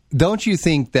this. Don't you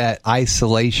think that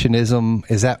isolationism,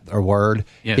 is that a word,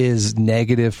 is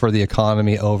negative for the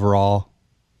economy overall?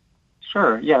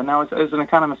 Sure. Yeah. Now, as an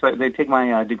economist, they'd take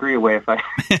my degree away if I.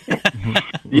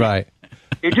 Right.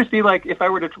 It'd just be like if I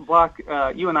were to block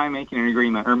you and I making an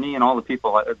agreement, or me and all the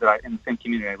people in the same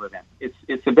community I live in.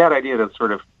 It's a bad idea to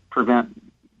sort of prevent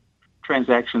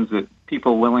transactions that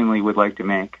people willingly would like to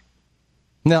make.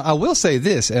 Now, I will say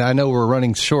this, and I know we're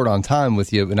running short on time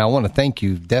with you, and I want to thank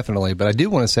you definitely, but I do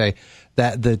want to say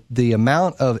that the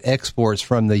amount of exports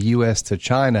from the U.S. to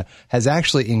China has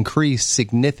actually increased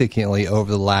significantly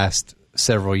over the last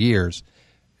several years.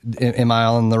 Am I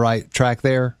on the right track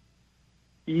there?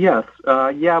 Yes,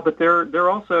 but they're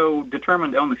also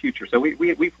determined to own the future. So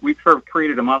we've sort of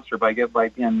created a monster by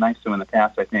being nice to them in the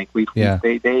past. I think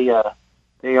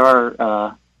they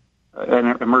are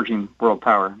an emerging world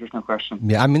power. There's no question.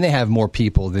 Yeah, I mean, they have more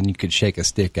people than you could shake a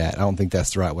stick at. I don't think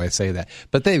that's the right way to say that.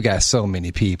 But they've got so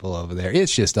many people over there.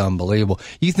 It's just unbelievable.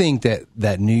 You think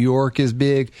that New York is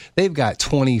big? They've got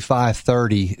 25,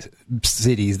 30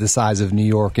 cities the size of New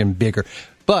York and bigger.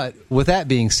 But with that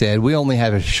being said, we only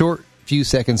have a short few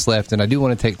seconds left, and I do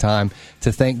want to take time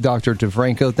to thank Dr.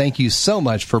 DeFranco. Thank you so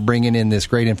much for bringing in this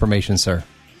great information, sir.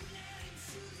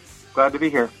 Glad to be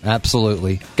here.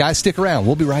 Absolutely. Guys, stick around.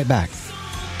 We'll be right back.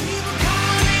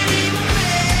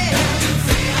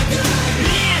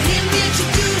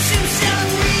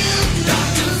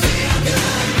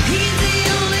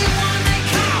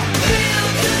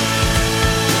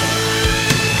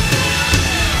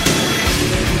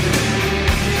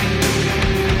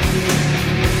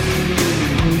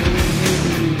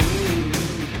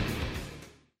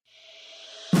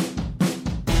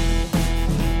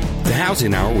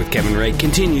 Housing Hour with Kevin Ray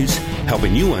continues,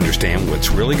 helping you understand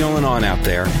what's really going on out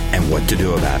there and what to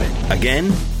do about it.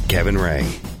 Again, Kevin Ray.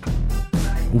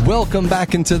 Welcome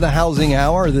back into the Housing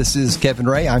Hour. This is Kevin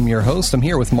Ray. I'm your host. I'm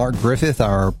here with Mark Griffith,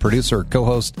 our producer,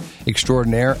 co-host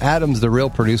extraordinaire. Adam's the real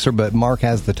producer, but Mark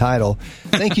has the title.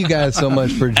 Thank you guys so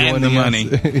much for joining and the money.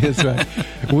 us. That's right.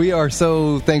 We are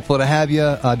so thankful to have you.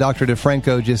 Dr.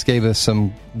 DeFranco just gave us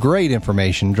some great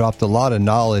information, dropped a lot of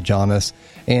knowledge on us,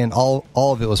 and all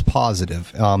of it was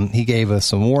positive. He gave us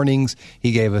some warnings.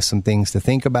 He gave us some things to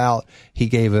think about. He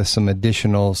gave us some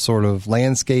additional sort of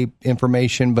landscape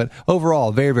information, but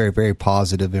overall, very, very, very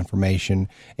positive information.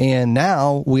 And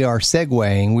now we are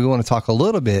segueing. We want to talk a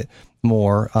little bit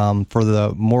more for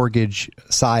the mortgage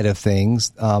side of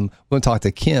things. We'll talk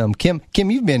to Kim. Kim,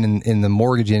 you've been in the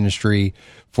mortgage industry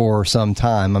for some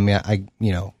time. I mean,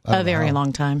 a very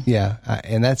long time. Yeah,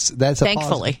 and that's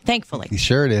thankfully.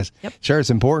 Sure it is. Yep. Sure,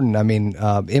 it's important. I mean,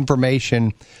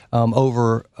 information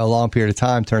over a long period of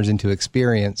time turns into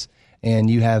experience,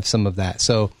 and you have some of that.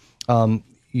 So,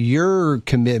 your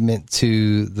commitment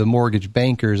to the mortgage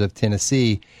bankers of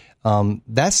Tennessee.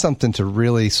 That's something to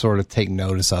really sort of take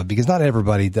notice of, because not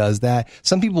everybody does that.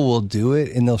 Some people will do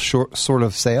it and they'll sort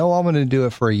of say, "Oh, I'm going to do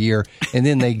it for a year," and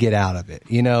then they get out of it.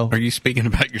 You know? Are you speaking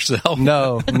about yourself?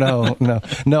 No.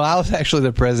 I was actually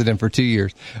the president for 2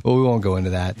 years. Well, we won't go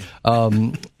into that.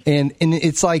 And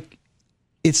it's like,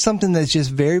 it's something that's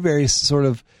just very, very sort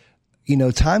of,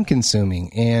 time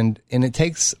consuming, and it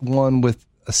takes one with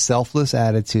a selfless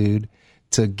attitude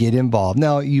to get involved.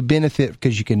 Now, you benefit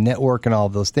because you can network and all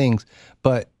of those things,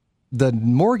 but the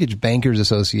Mortgage Bankers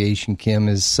Association, Kim,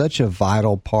 is such a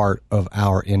vital part of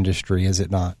our industry, is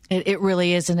it not? It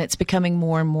really is, and it's becoming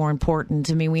more and more important.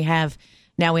 I mean, we have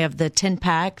the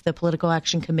 10-PAC, the Political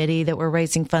Action Committee, that we're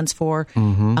raising funds for.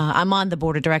 Mm-hmm. I'm on the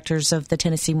board of directors of the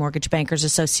Tennessee Mortgage Bankers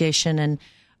Association, and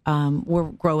we're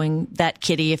growing that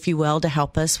kitty, if you will, to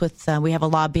help us with. We have a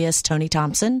lobbyist, Tony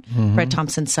Thompson, mm-hmm. Fred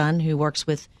Thompson's son, who works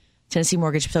with Tennessee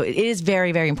Mortgage. So it is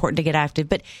very, very important to get active.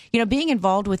 But, being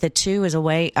involved with it, too, is a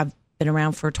way. I've been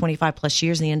around for 25 plus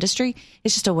years in the industry.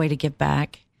 It's just a way to give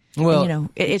back. Well, and,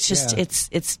 it's just,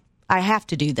 it's, I have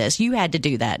to do this. You had to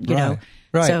do that, you know.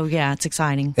 Right. So, yeah, it's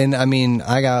exciting. And, I mean,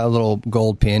 I got a little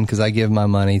gold pin because I give my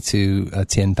money to a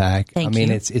 10-PAC. Thank you.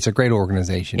 It's a great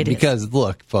organization. It because, is.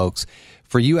 Look, folks,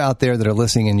 for you out there that are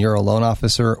listening and you're a loan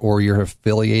officer or you're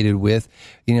affiliated with,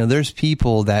 there's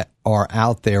people that are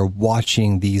out there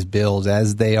watching these bills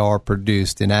as they are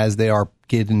produced and as they are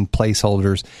getting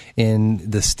placeholders in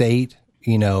the state.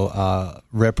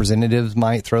 Representatives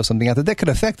might throw something out there that could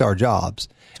affect our jobs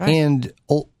and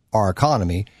our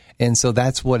economy. And so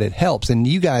that's what it helps. And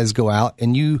you guys go out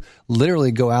and you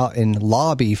literally go out and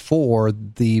lobby for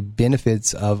the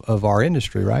benefits of our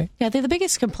industry, right? Yeah, the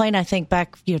biggest complaint, I think,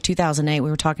 back 2008, we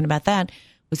were talking about that,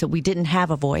 was that we didn't have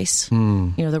a voice. The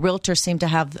realtors seemed to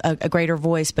have a greater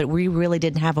voice, but we really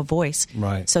didn't have a voice.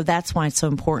 Right. So that's why it's so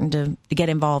important to get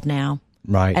involved now.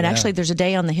 Right. And actually, there's a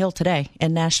day on the Hill today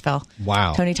in Nashville.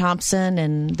 Wow. Tony Thompson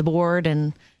and the board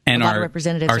and a lot of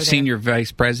representatives. Our senior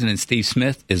vice president, Steve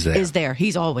Smith, is there.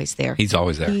 He's always there. He's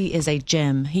always there. He is a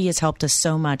gem. He has helped us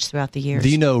so much throughout the years. Do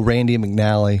you know Randy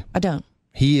McNally? I don't.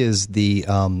 He is the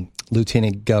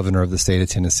lieutenant governor of the state of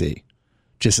Tennessee.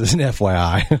 Just as an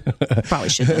FYI. Probably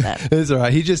should know that. It's all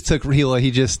right. He just took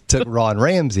Ron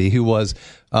Ramsey, who was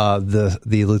the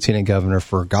lieutenant governor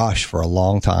for a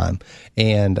long time.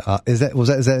 And is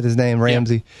that his name,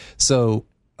 Ramsey? Yeah. So,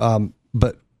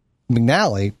 but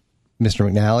McNally, Mr.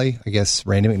 McNally, I guess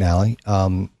Randy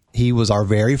McNally, he was our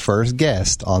very first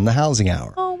guest on the Housing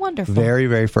Hour. Oh, wonderful. Very,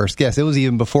 very first guest. It was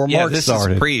even before Mark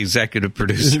started. This is pre-executive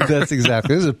producer. That's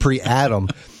exactly. This is a pre-Adam.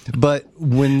 But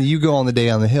when you go on the Day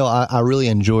on the Hill, I really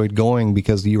enjoyed going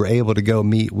because you were able to go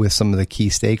meet with some of the key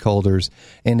stakeholders.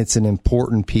 And it's an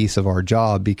important piece of our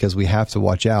job because we have to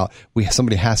watch out.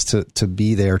 Somebody has to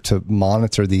be there to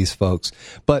monitor these folks.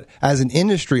 But as an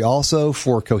industry also,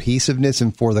 for cohesiveness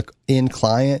and for the end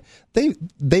client,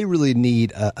 they really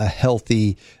need a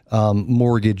healthy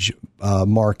mortgage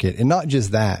market. And not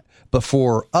just that, but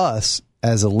for us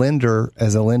as a lender,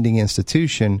 as a lending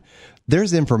institution,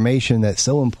 there's information that's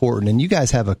so important. And you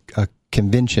guys have a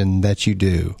convention that you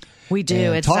do. We do.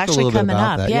 And it's actually coming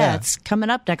up. Yeah, it's coming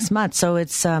up next month. So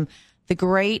it's the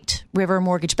Great River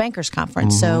Mortgage Bankers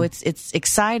Conference. Mm-hmm. So it's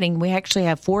exciting. We actually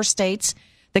have 4 states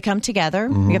that come together.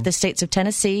 Mm-hmm. We have the states of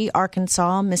Tennessee,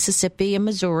 Arkansas, Mississippi, and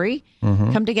Missouri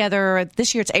come together.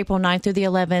 This year it's April 9th through the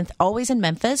 11th, always in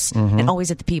Memphis and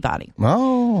always at the Peabody.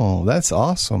 Oh, that's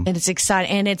awesome. And it's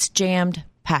exciting. And it's jammed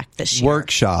packed this year.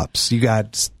 Workshops. You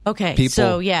got people.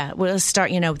 So we'll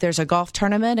start. There's a golf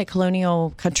tournament at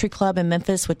Colonial Country Club in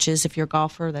Memphis, which is, if you're a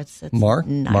golfer, that's Mark. a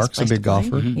nice Mark's a place big to play.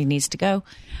 golfer. Mm-hmm. He needs to go.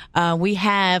 We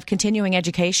have continuing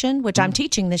education, which I'm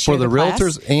teaching this for year the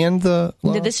realtors and the.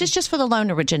 This is just for the loan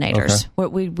originators.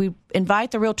 Okay. We invite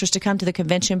the realtors to come to the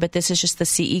convention, but this is just the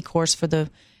CE course for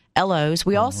the LOs.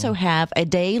 We also have a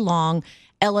day-long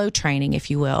LO training,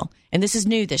 if you will. And this is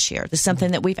new this year. This is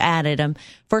something that we've added.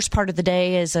 First part of the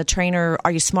day is a trainer,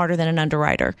 are you smarter than an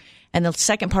underwriter? And the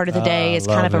second part of the day is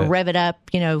kind of a rev it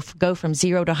up, go from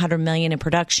 0 to 100 million in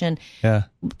production. Yeah.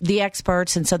 The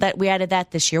experts. And so that we added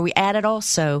that this year. We added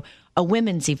also a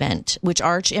women's event, which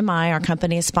Arch MI, our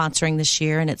company, is sponsoring this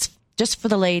year. And it's just for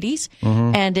the ladies.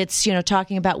 And it's,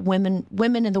 talking about women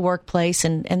in the workplace,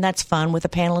 and that's fun with a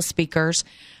panel of speakers.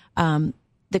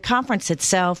 The conference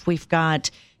itself, we've got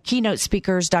keynote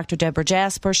speakers, Dr. Deborah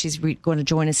Jasper. She's going to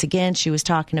join us again. She was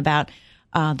talking about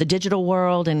the digital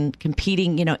world and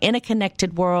competing, in a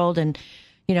connected world, and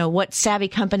what savvy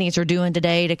companies are doing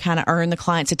today to kind of earn the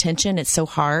client's attention. It's so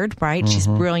hard, right? She's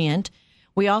brilliant.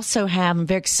 We also I'm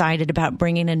very excited about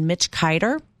bringing in Mitch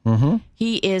Kiter.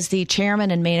 He is the chairman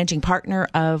and managing partner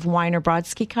of Weiner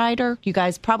Brodsky Kiter. You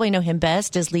guys probably know him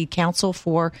best as lead counsel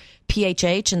for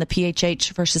PHH and the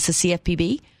PHH versus the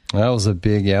CFPB. That was a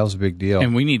big deal.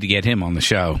 And we need to get him on the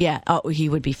show. Yeah. Oh, he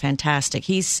would be fantastic.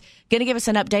 He's going to give us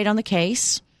an update on the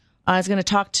case. He's going to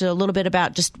talk to a little bit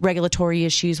about just regulatory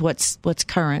issues, what's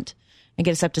current, and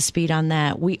get us up to speed on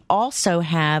that. We also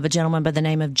have a gentleman by the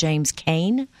name of James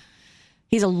Kane.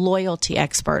 He's a loyalty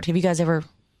expert. Have you guys ever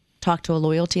talked to a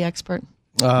loyalty expert?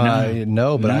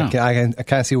 No, but I kind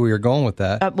of see where you're going with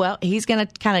that. Well, he's going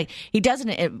to he does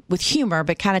it with humor,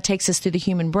 but kind of takes us through the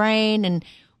human brain and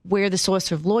where the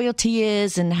source of loyalty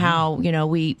is and how,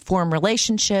 we form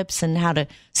relationships and how to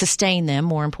sustain them,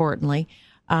 more importantly.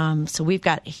 So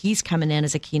he's coming in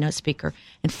as a keynote speaker.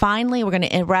 And finally, we're going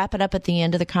to wrap it up at the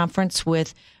end of the conference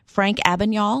with Frank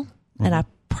Abagnale, and I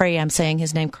pray I'm saying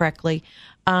his name correctly.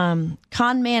 Con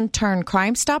man turned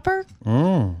Crime Stopper.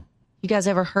 You guys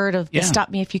ever heard of Stop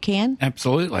Me If You Can?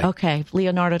 Absolutely. Okay,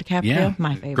 Leonardo DiCaprio,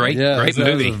 my favorite. Great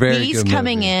movie. He's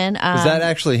coming in. Is that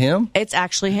actually him? It's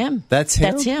actually him. That's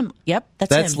him? That's him. Yep,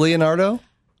 that's him. Leonardo?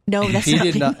 No,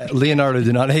 that's not. Leonardo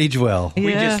did not age well.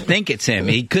 We just think it's him.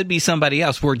 He could be somebody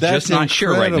else. We're just not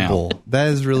sure right now. That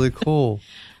is really cool.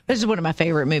 This is one of my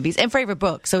favorite movies and favorite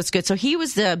books, so it's good. So he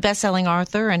was the best-selling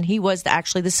author, and he was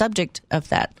actually the subject of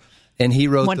that. And he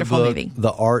wrote wonderful the book, movie.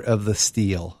 The Art of the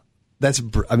Steal. That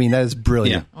is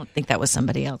brilliant. Yeah. I don't think that was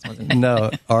somebody else, wasn't it?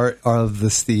 No, Art of the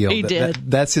Steal. He did.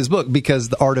 That's his book, because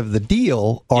The Art of the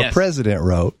Deal, our president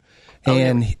wrote.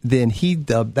 And then he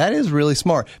dubbed, that is really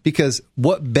smart, because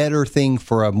what better thing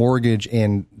for a mortgage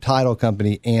and title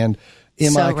company and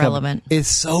MI relevant. It's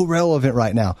so relevant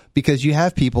right now, because you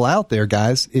have people out there,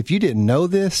 guys. If you didn't know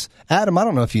this, Adam, I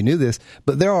don't know if you knew this,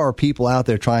 but there are people out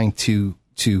there trying to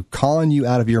con you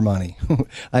out of your money.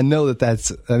 I know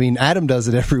Adam does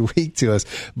it every week to us,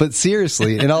 but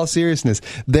seriously, in all seriousness,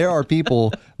 there are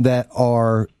people that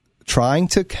are trying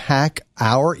to hack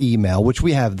our email, which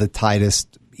we have the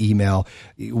tightest email.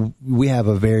 We have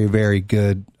a very, very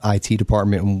good IT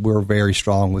department, and we're very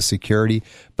strong with security.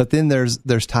 But then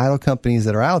there's title companies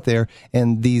that are out there,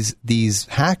 and these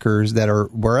hackers that are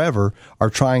wherever are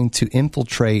trying to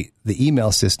infiltrate the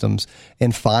email systems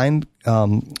and find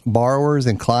borrowers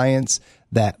and clients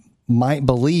that might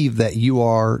believe that you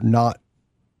are not,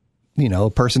 a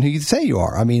person who you say you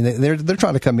are. I mean, they're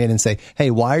trying to come in and say, hey,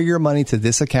 wire your money to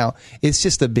this account. It's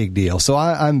just a big deal. So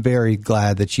I'm very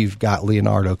glad that you've got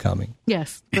Leonardo coming.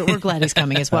 Yes, but we're glad he's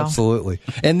coming as well. Absolutely.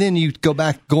 And then you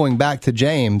going back to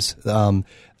James,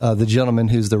 the gentleman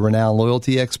who's the renowned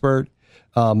loyalty expert.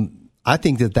 I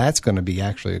think that's going to be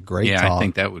actually a great talk. Yeah, I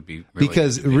think that would be really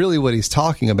because really what he's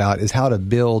talking about is how to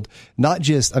build, not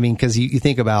just, because you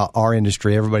think about our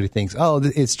industry, everybody thinks,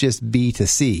 it's just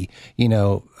B2C.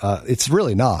 It's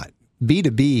really not.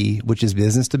 B2B, which is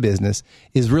business to business,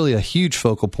 is really a huge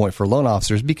focal point for loan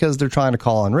officers because they're trying to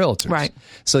call on realtors. Right.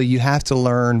 So you have to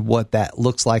learn what that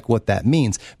looks like, what that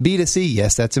means. B2C,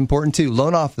 yes, that's important too.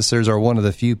 Loan officers are one of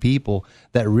the few people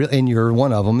that really, and you're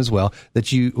one of them as well,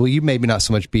 that you maybe not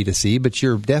so much B2C, but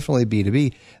you're definitely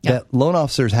B2B, that loan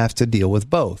officers have to deal with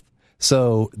both.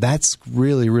 So that's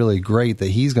really, really great that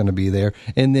he's going to be there.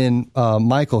 And then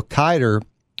Mitchell Kiter,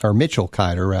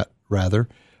 rather,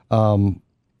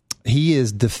 he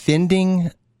is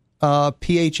defending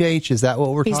PHH. Is that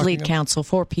what we're talking about? He's lead counsel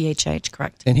for PHH,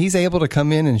 correct. And he's able to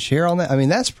come in and share on that?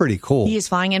 That's pretty cool. He is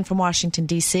flying in from Washington,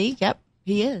 D.C. Yep,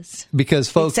 he is.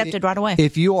 Because, folks, accepted right away.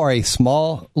 If you are a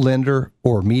small lender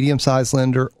or medium-sized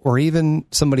lender or even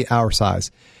somebody our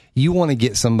size, you want to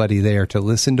get somebody there to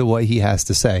listen to what he has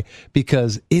to say,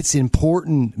 because it's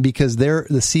important, because they're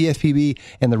the CFPB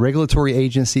and the regulatory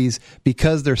agencies,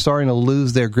 because they're starting to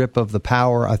lose their grip of the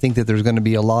power. I think that there's going to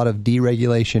be a lot of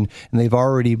deregulation, and they've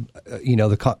already,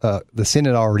 the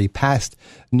Senate already passed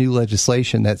new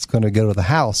legislation that's going to go to the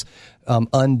House,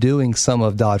 undoing some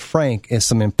of Dodd-Frank and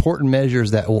some important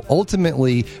measures that will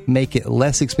ultimately make it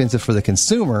less expensive for the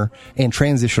consumer, and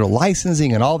transitional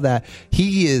licensing and all that.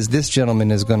 This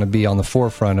gentleman is going to be on the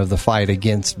forefront of the fight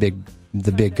against the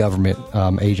big government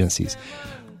agencies.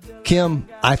 Kim,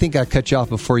 I think I cut you off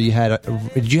before you had.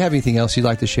 Did you have anything else you'd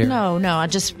like to share? No. I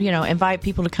just, invite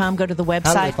people to come, go to the website.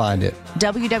 How do they find it?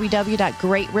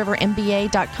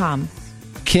 www.greatrivermba.com.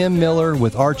 Kim Miller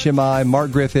with ArchMI,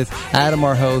 Mark Griffith, Adam,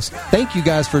 our host. Thank you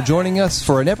guys for joining us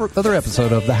for another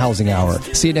episode of The Housing Hour.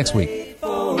 See you next week.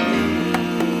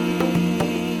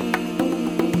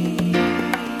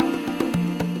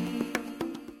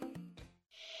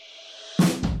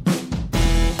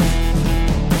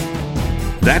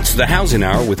 That's the Housing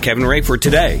Hour with Kevin Ray for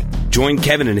today. Join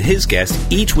Kevin and his guests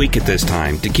each week at this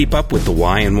time to keep up with the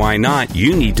why and why not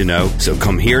you need to know, so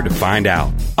come here to find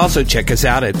out. Also check us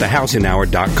out at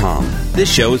thehousinghour.com. This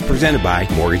show is presented by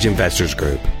Mortgage Investors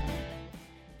Group.